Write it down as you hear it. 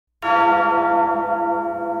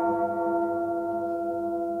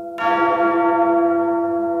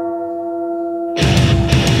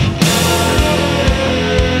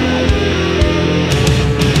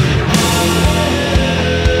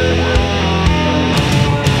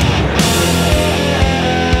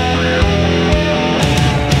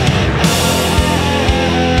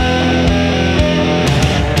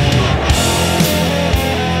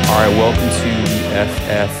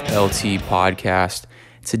FFLT podcast.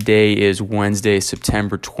 Today is Wednesday,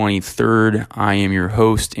 September 23rd. I am your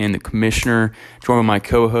host and the commissioner, joined by my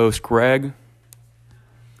co-host, Greg. You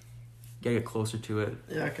gotta get closer to it.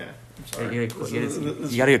 Yeah, okay. I'm sorry. You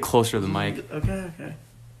gotta get closer to the mic. Okay.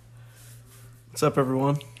 What's up,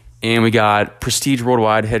 everyone? And we got Prestige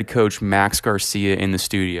Worldwide head coach Max Garcia in the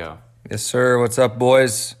studio. Yes, sir. What's up,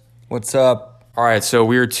 boys? What's up? All right, so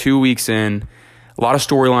we are 2 weeks in. A lot of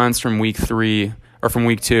storylines from week 2.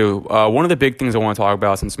 One of the big things I want to talk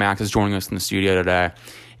about, since Max is joining us in the studio today,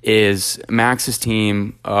 is Max's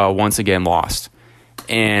team once again lost.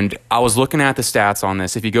 And I was looking at the stats on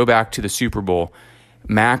this. If you go back to the Super Bowl,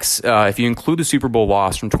 Max, if you include the Super Bowl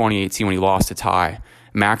loss from 2018 when he lost to Ty,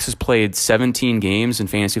 Max has played 17 games in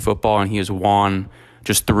fantasy football, and he has won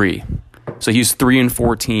just 3. So he's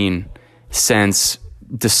 3-14 since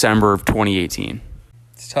December of 2018.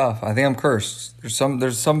 It's tough. I think I'm cursed.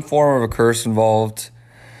 There's some form of a curse involved.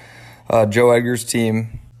 Joe Edgar's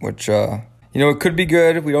team, which it could be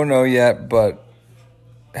good. We don't know yet, but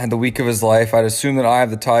had the week of his life. I'd assume that I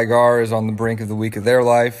have the Tigers is on the brink of the week of their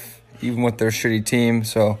life, even with their shitty team.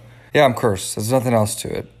 So yeah, I'm cursed. There's nothing else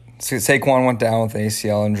to it. Saquon went down with an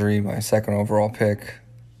ACL injury, my second overall pick.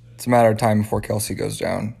 It's a matter of time before Kelsey goes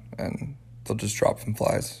down, and they'll just drop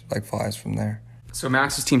flies from there. So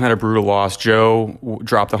Max's team had a brutal loss. Joe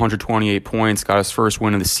dropped 128 points, got his first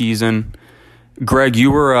win of the season. Greg,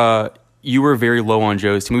 you were very low on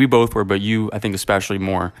Joe's team. We both were, but you, I think, especially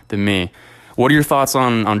more than me. What are your thoughts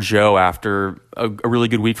on Joe after a really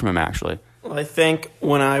good week from him, actually? Well, I think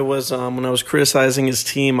when I was criticizing his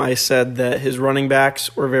team, I said that his running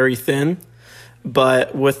backs were very thin.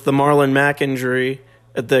 But with the Marlon Mack injury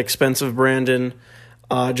at the expense of Brandon,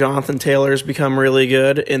 Jonathan Taylor's become really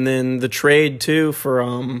good. And then the trade, too,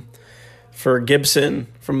 for Gibson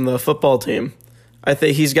from the football team. I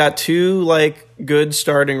think he's got 2 good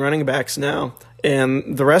starting running backs now.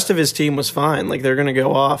 And the rest of his team was fine. They're going to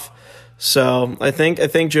go off. So I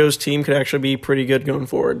think Joe's team could actually be pretty good going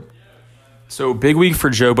forward. So big week for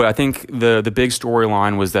Joe, but I think the big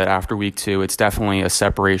storyline was that after week 2, it's definitely a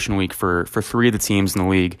separation week for 3 of the teams in the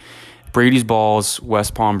league. Brady's Balls,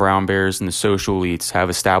 West Palm Brown Bears, and the Social Elites have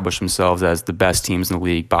established themselves as the best teams in the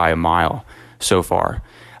league by a mile so far.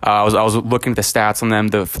 I was looking at the stats on them.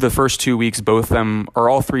 For the first 2 weeks, both of them, or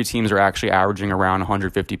all 3 teams, are actually averaging around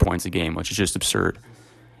 150 points a game, which is just absurd.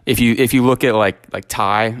 If you look at like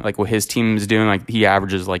Ty, what his team is doing, he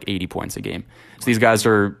averages 80 points a game. So these guys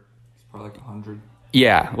are probably 100.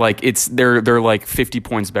 Yeah, they're 50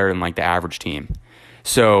 points better than the average team.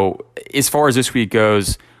 So as far as this week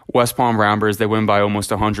goes, West Palm Brown Bears, they win by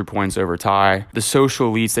almost 100 points over Ty. The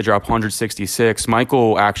Social Elites, they drop 166.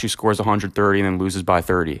 Michael actually scores 130 and then loses by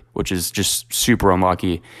 30, which is just super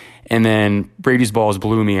unlucky. And then Brady's Balls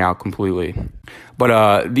blew me out completely.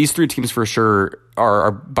 But these 3 teams for sure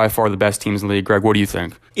are by far the best teams in the league. Greg, what do you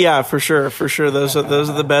think? Yeah, for sure. Those are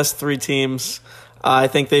the best 3 teams. I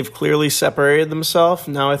think they've clearly separated themselves.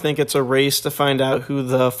 Now I think it's a race to find out who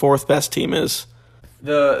the 4th best team is.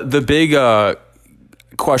 The big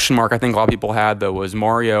question mark I think a lot of people had, though, was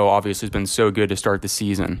Mario obviously has been so good to start the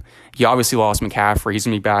season. He obviously lost McCaffrey. He's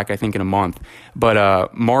going to be back, I think, in a month.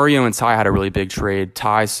 But Mario and Ty had a really big trade.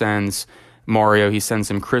 Ty sends Mario. He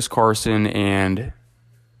sends him Chris Carson and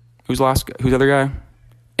who's the other guy?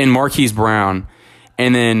 And Marquise Brown.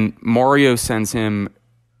 And then Mario sends him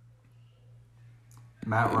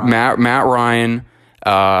Matt Ryan,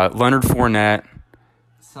 Leonard Fournette,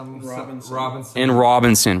 Robinson. and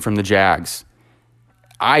Robinson from the Jags.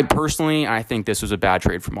 I think this was a bad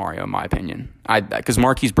trade for Mario, in my opinion. Because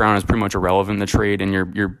Marquise Brown is pretty much irrelevant in the trade, and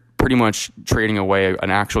you're pretty much trading away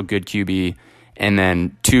an actual good QB and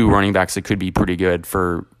then 2 running backs that could be pretty good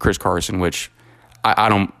for Chris Carson, which I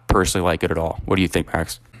don't personally like it at all. What do you think,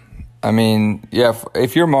 Max? I mean, yeah,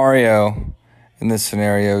 if you're Mario in this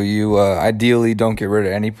scenario, you ideally don't get rid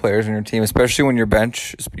of any players on your team, especially when you're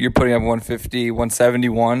putting up 150,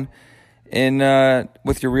 171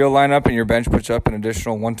 with your real lineup, and your bench puts up an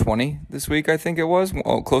additional 120 this week, I think it was,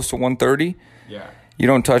 close to 130. Yeah. You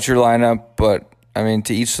don't touch your lineup, but, I mean,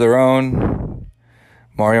 to each their own.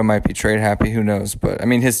 Mario might be trade happy, who knows? But, I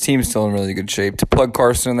mean, his team's still in really good shape. To plug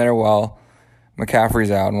Carson in there while McCaffrey's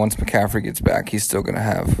out, and once McCaffrey gets back, he's still going to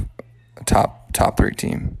have a top 3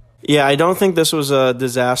 team. Yeah, I don't think this was a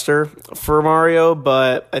disaster for Mario,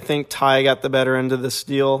 but I think Ty got the better end of this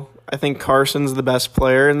deal. I think Carson's the best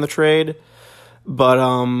player in the trade, but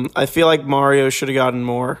I feel like Mario should have gotten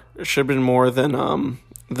more. It should have been more than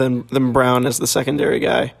Brown as the secondary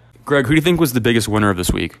guy. Greg, who do you think was the biggest winner of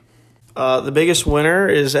this week? The biggest winner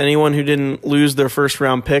is anyone who didn't lose their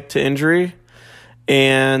first-round pick to injury,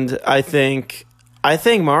 and I think I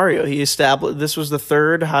think Mario, he established this was the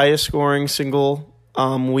third highest scoring single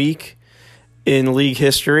week in league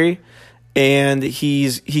history, and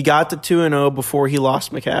he got to 2-0 before he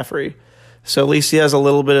lost McCaffrey. So at least he has a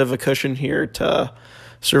little bit of a cushion here to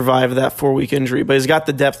survive that 4-week injury, but he's got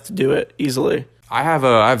the depth to do it easily. I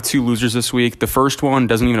have two losers this week. The first one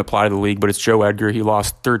doesn't even apply to the league, but it's Joe Edgar. He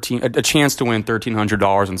lost a chance to win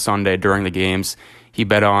 $1,300 on Sunday during the games. He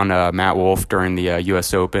bet on Matt Wolff during the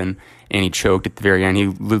U.S. Open, and he choked at the very end.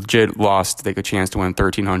 He legit lost a chance to win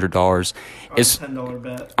 $1,300. It's on a $10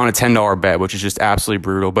 bet. On a $10 bet, which is just absolutely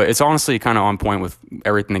brutal. But it's honestly kind of on point with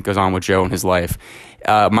everything that goes on with Joe in his life.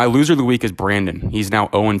 My loser of the week is Brandon. He's now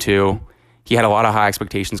 0-2. He had a lot of high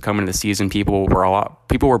expectations coming into the season. People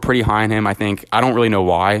were pretty high on him. I don't really know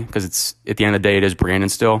why, because it's at the end of the day it is Brandon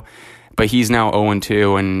still, but he's now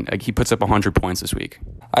 0-2 and he puts up 100 points this week.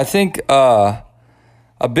 I think a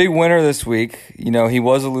big winner this week. He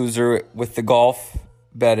was a loser with the golf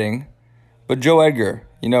betting, but Joe Edgar.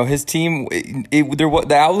 His team.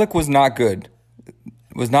 The outlook was not good. It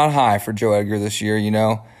was not high for Joe Edgar this year.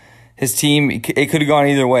 His team. It could have gone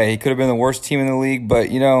either way. He could have been the worst team in the league, but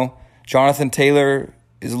Jonathan Taylor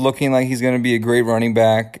is looking like he's going to be a great running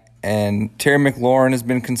back, and Terry McLaurin has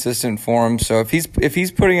been consistent for him. So if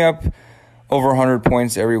he's putting up over 100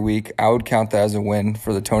 points every week, I would count that as a win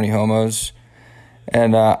for the Tony Homos.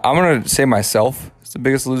 And I'm going to say myself is the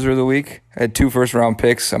biggest loser of the week. I had 2 first-round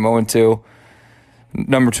picks. I'm 0-2.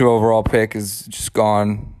 Number 2 overall pick is just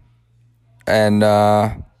gone. And,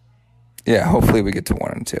 hopefully we get to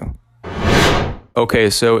 1-2. Okay,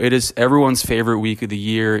 so it is everyone's favorite week of the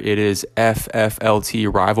year. It is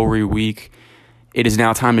FFLT Rivalry Week. It is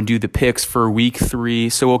now time to do the picks for Week 3.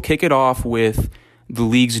 So we'll kick it off with the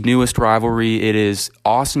league's newest rivalry. It is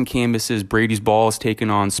Austin Canvas's Brady's Balls taking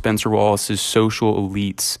on Spencer Wallace's Social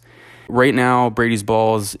Elites. Right now, Brady's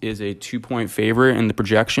Balls is a 2-point favorite in the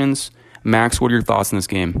projections. Max, what are your thoughts on this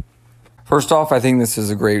game? First off, I think this is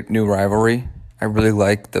a great new rivalry. I really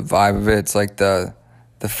like the vibe of it. It's like the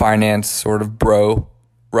finance sort of bro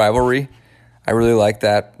rivalry. I really like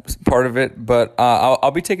that part of it, but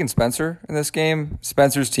I'll be taking Spencer in this game.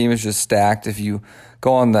 Spencer's team is just stacked. If you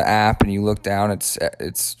go on the app and you look down, it's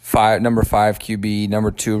number 5 QB,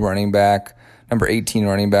 number 2 running back, number 18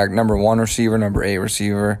 running back, number 1 receiver, number 8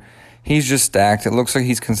 receiver. He's just stacked. It looks like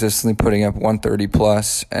he's consistently putting up 130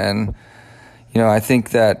 plus, and I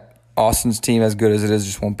think that Austin's team, as good as it is,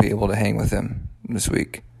 just won't be able to hang with him this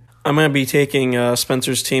week. I'm going to be taking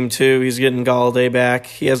Spencer's team too. He's getting Galladay back.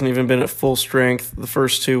 He hasn't even been at full strength the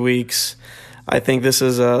first 2 weeks. I think this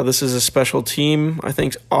is a special team. I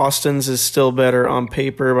think Austin's is still better on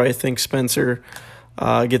paper, but I think Spencer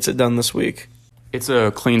gets it done this week. It's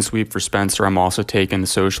a clean sweep for Spencer. I'm also taking the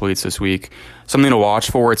Social Elites this week. Something to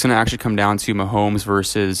watch for. It's going to actually come down to Mahomes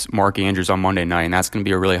versus Mark Andrews on Monday night, and that's going to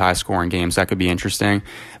be a really high-scoring game, so that could be interesting.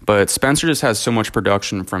 But Spencer just has so much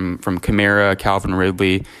production from Kamara, Calvin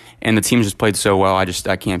Ridley, and the team just played so well, I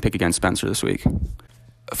can't pick against Spencer this week.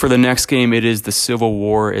 For the next game, it is the Civil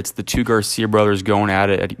War. It's the 2 Garcia brothers going at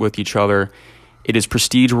it with each other. It is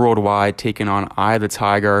Prestige Worldwide taking on Eye of the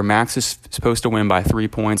Tiger. Max is supposed to win by 3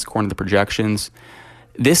 points according to the projections.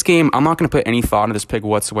 This game, I'm not going to put any thought into this pick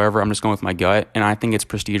whatsoever. I'm just going with my gut, and I think it's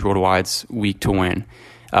Prestige Worldwide's week to win.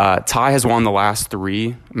 Ty has won the last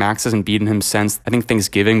 3. Max hasn't beaten him since, I think,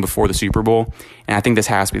 Thanksgiving before the Super Bowl, and I think this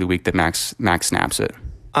has to be the week that Max snaps it.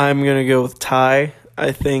 I'm going to go with Ty.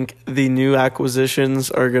 I think the new acquisitions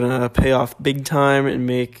are going to pay off big time and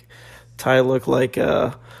make Ty look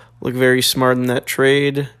very smart in that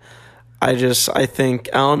trade. I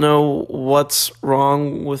don't know what's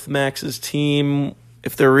wrong with Max's team,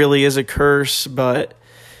 if there really is a curse, but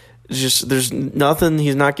there's nothing.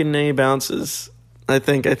 He's not getting any bounces. I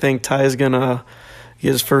think Ty is going to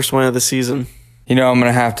get his first win of the season. I'm going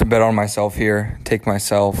to have to bet on myself here, take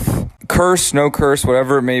myself. Curse, no curse,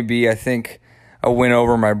 whatever it may be, I think a win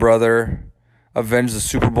over my brother, avenge the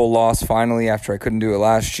Super Bowl loss finally after I couldn't do it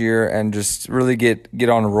last year, and just really get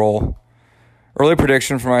on a roll. Early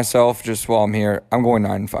prediction for myself, just while I'm here, I'm going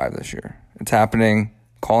 9-5 this year. It's happening,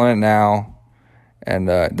 calling it now, and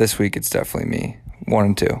this week it's definitely me,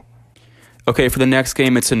 1-2. Okay, for the next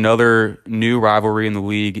game, it's another new rivalry in the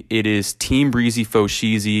league. It is Team Breezy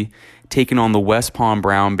Fosheezy taking on the West Palm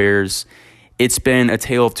Brown Bears. It's been a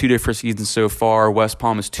tale of 2 different seasons so far. West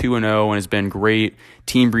Palm is 2-0 and has been great.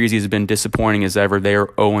 Team Breezy has been disappointing as ever. They are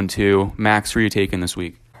 0-2. Max, who are you taking this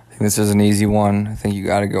week? I think this is an easy one. I think you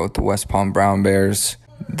got to go with the West Palm Brown Bears.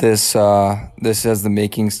 This has the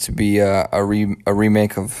makings to be a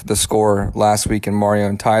remake of the score last week in Mario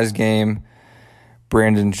and Ty's game.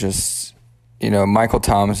 Brandon's just Michael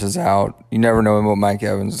Thomas is out. You never know what Mike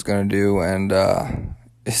Evans is going to do, and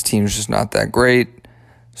his team's just not that great.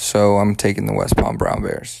 So I'm taking the West Palm Brown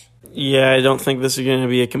Bears. Yeah, I don't think this is going to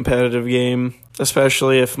be a competitive game,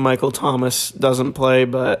 especially if Michael Thomas doesn't play.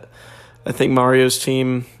 But I think Mario's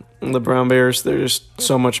team, the Brown Bears, they're just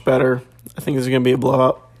so much better. I think this is going to be a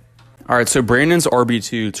blowout. All right, so Brandon's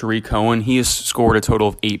RB2, Tariq Cohen, he has scored a total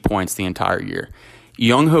of 8 points the entire year.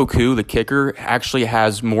 Young Hoku, the kicker, actually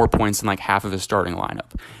has more points than like half of his starting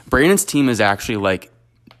lineup. Brandon's team is actually like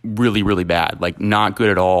really, really bad. Like not good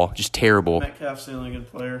at all, just terrible. Metcalf's the only good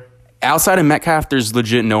player. Outside of Metcalf, there's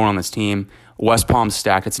legit no one on this team. West Palm's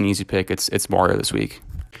stacked. It's an easy pick. It's Mario this week.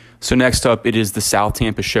 So next up, it is the South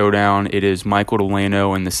Tampa Showdown. It is Michael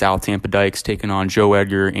Delano and the South Tampa Dykes taking on Joe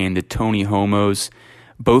Edgar and the Tony Homos.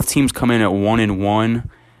 Both teams come in at 1-1.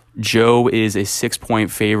 Joe is a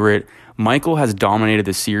 6-point favorite. Michael has dominated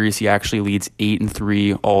the series. He actually leads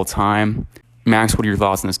 8-3 all time. Max, what are your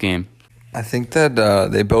thoughts on this game? I think that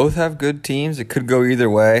they both have good teams. It could go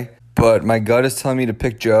either way, but my gut is telling me to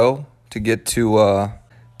pick Joe to get to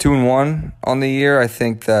 2-1 on the year. I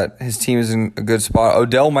think that his team is in a good spot.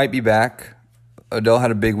 Odell might be back. Odell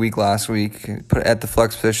had a big week last week, put at the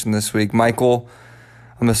flex position this week. Michael,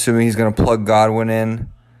 I'm assuming he's going to plug Godwin in,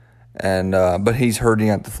 and but he's hurting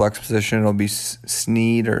at the flex position. It'll be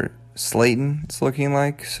Snead or Slayton, it's looking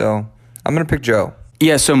like. So I'm going to pick Joe.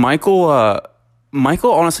 Yeah, so Michael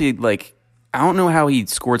honestly, like, I don't know how he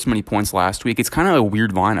scored so many points last week. It's kind of a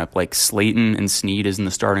weird lineup. Like, Slayton and Snead is in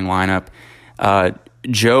the starting lineup.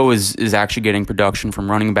 Joe is actually getting production from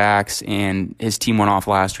running backs, and his team went off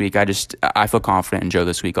last week. I feel confident in Joe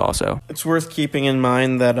this week also. It's worth keeping in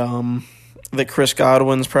mind that that Chris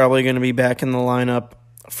Godwin's probably going to be back in the lineup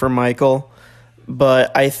for Michael.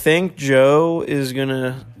 But I think Joe is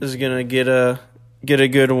gonna get a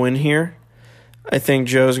good win here. I think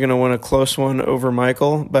Joe's gonna win a close one over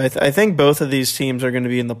Michael. But I think both of these teams are going to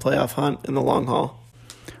be in the playoff hunt in the long haul.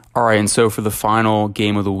 All right, and so for the final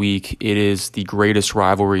game of the week, it is the greatest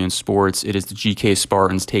rivalry in sports. It is the GK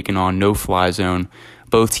Spartans taking on No Fly Zone.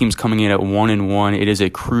 Both teams coming in at 1-1. It is a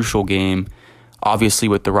crucial game, obviously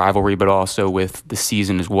with the rivalry, but also with the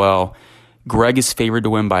season as well. Greg is favored to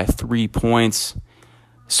win by 3 points.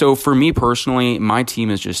 So for me personally, my team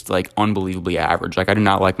is just like unbelievably average. Like I do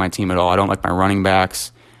not like my team at all. I don't like my running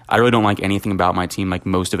backs. I really don't like anything about my team, like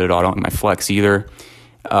most of it at all. I don't like my flex either.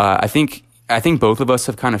 I think both of us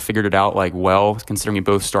have kind of figured it out like well, considering we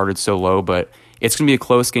both started so low, but it's going to be a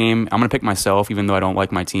close game. I'm going to pick myself, even though I don't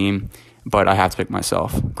like my team, but I have to pick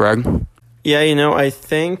myself. Greg? Yeah, I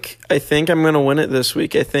think I'm going to win it this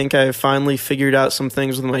week. I think I finally figured out some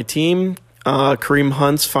things with my team. Kareem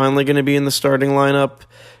Hunt's finally going to be in the starting lineup,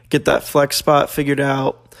 get that flex spot figured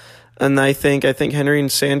out, and I think Henry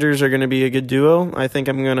and Sanders are going to be a good duo. I think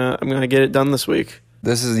I'm gonna get it done this week.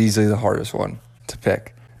 This is easily the hardest one to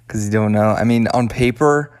pick because you don't know. I mean, on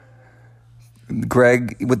paper,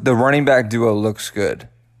 Greg with the running back duo looks good,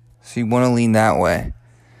 so you want to lean that way.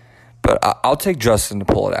 But I'll take Justin to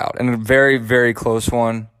pull it out, and a very, very close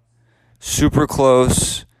one, super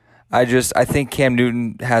close. I think Cam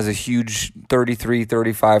Newton has a huge 33,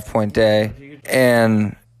 35-point day,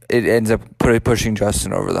 and it ends up pushing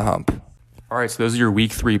Justin over the hump. All right, so those are your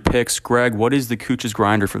week 3 picks. Greg, what is the Cooch's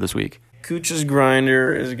Grinder for this week? Cooch's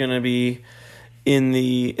Grinder is going to be in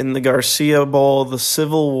the Garcia Bowl, the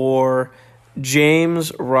Civil War.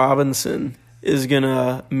 James Robinson is going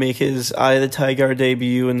to make his Eye of the Tiger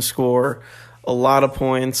debut and score a lot of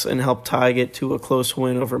points and help tie get to a close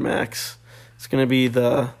win over Max. It's going to be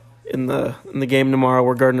in the game tomorrow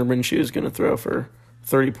where Gardner Minshew is going to throw for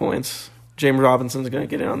 30 points. James Robinson's going to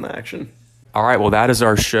get in on the action. All right, well, that is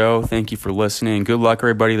our show. Thank you for listening. Good luck,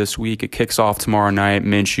 everybody, this week. It kicks off tomorrow night.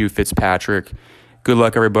 Minshew, Fitzpatrick. Good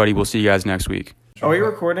luck, everybody. We'll see you guys next week. Are we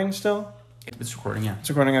recording still? It's recording, yeah. It's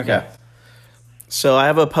recording, okay. Yeah. So I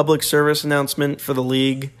have a public service announcement for the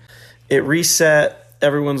league. It reset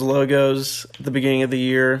everyone's logos at the beginning of the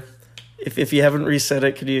year. If you haven't reset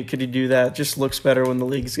it, could you do that? It just looks better when the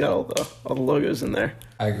league's got all the logos in there.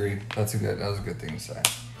 I agree. That was a good thing to say.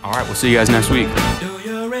 All right, we'll see you guys next week. Do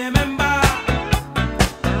you remember?